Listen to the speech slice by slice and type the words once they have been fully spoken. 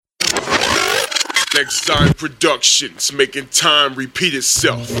Exxon Productions, making time repeat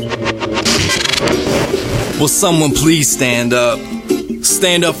itself. Will someone please stand up?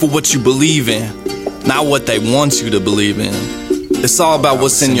 Stand up for what you believe in, not what they want you to believe in. It's all about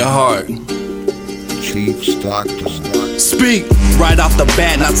what's in your heart. Chief Stockton. Speak right off the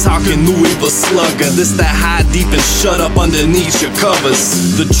bat, not talking Louis but slugger. This that hide deep and shut up underneath your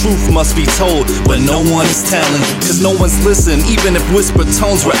covers. The truth must be told, but no one is telling, cause no one's listening, even if whispered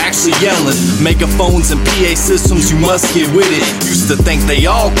tones were actually yelling. Megaphones and PA systems, you must get with it. Used to think they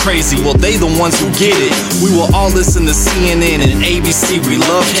all crazy, well they the ones who get it. We will all listen to CNN and ABC. We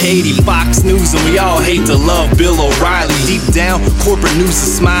love Katie, Fox News, and we all hate to love Bill O'Reilly. Deep down, corporate news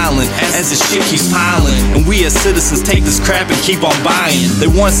is smiling as the shit keeps piling, and we as citizens take this crap and keep on buying.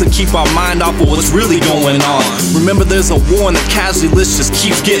 They want us to keep our mind off of what's really going on. Remember, there's a war and the casualty list just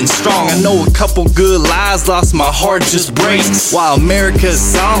keeps getting strong. I know a couple good lies, lost my heart just breaks. While America is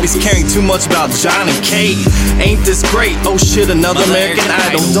zombies caring too much about John and Kate. Ain't this great? Oh shit, another American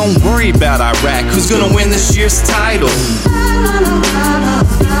Idol. Don't worry about Iraq, who's gonna win this year's title?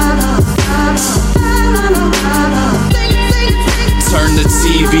 Turn the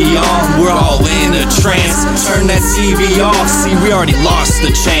TV on, we're all in a trance. Turn that TV off, see we already lost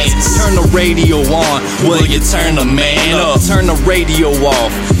the chance. Turn the radio on, will you turn the man up? Turn the radio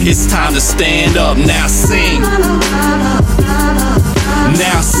off, it's time to stand up. Now sing,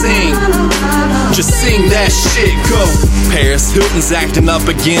 now sing, just sing that shit, go. Paris Hilton's acting up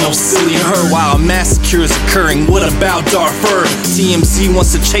again, oh silly her. While a massacre is occurring, what about Darfur? TMZ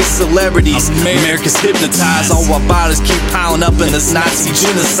wants to chase celebrities, America's hypnotized. All our bodies keep piling up in this Nazi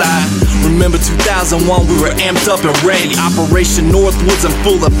genocide. Remember 2001, we were amped up and ready. Operation Northwood's in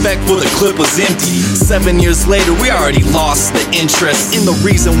full effect, but the clip was empty. 7 years later, we already lost the interest in the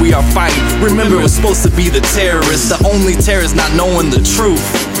reason we are fighting. Remember, it was supposed to be the terrorists. The only terrorist not knowing the truth,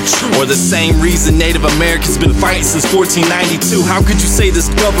 or the same reason Native Americans been fighting since 1492. How could you say this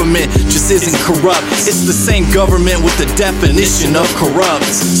government just isn't corrupt? It's the same government with the definition of corrupt.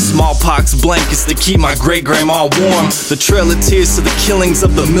 Smallpox blankets to keep my great-grandma warm. The Trail of Tears to the killings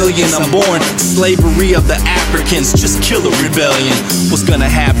of the million unborn. Slavery of the Africans, just kill a rebellion. What's gonna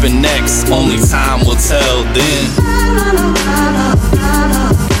happen next? Only time will tell then.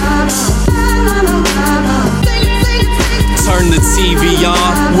 Turn the TV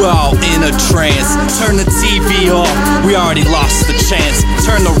on, we're all in a trance. Turn the TV off, we already lost the chance.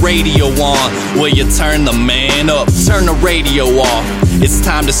 Turn the radio on, will you turn the man up? Turn the radio off, it's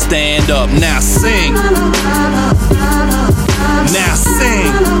time to stand up. Now sing, now sing,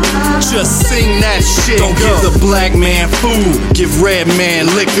 just sing that shit. Don't give the black man food, give red man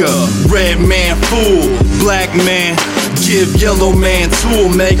liquor. Red man fool, black man give yellow man tool,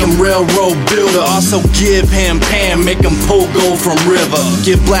 make him railroad builder. Also give him pan, make him pull gold from river.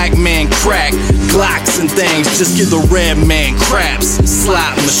 Give black man crack, Glocks and things. Just give the red man craps,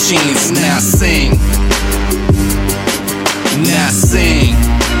 slot machines. Now sing, now sing.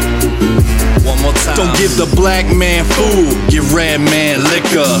 One more time. Don't give the black man food, give red man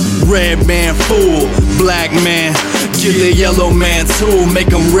liquor. Red man fool, black man give the yellow man tool, make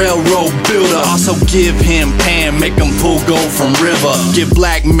him railroad builder. Also give him pan, make him pull gold from river. Give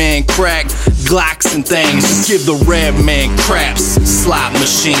black man crack, Glocks and things. Just give the red man craps, slot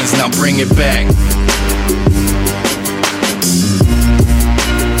machines. Now bring it back.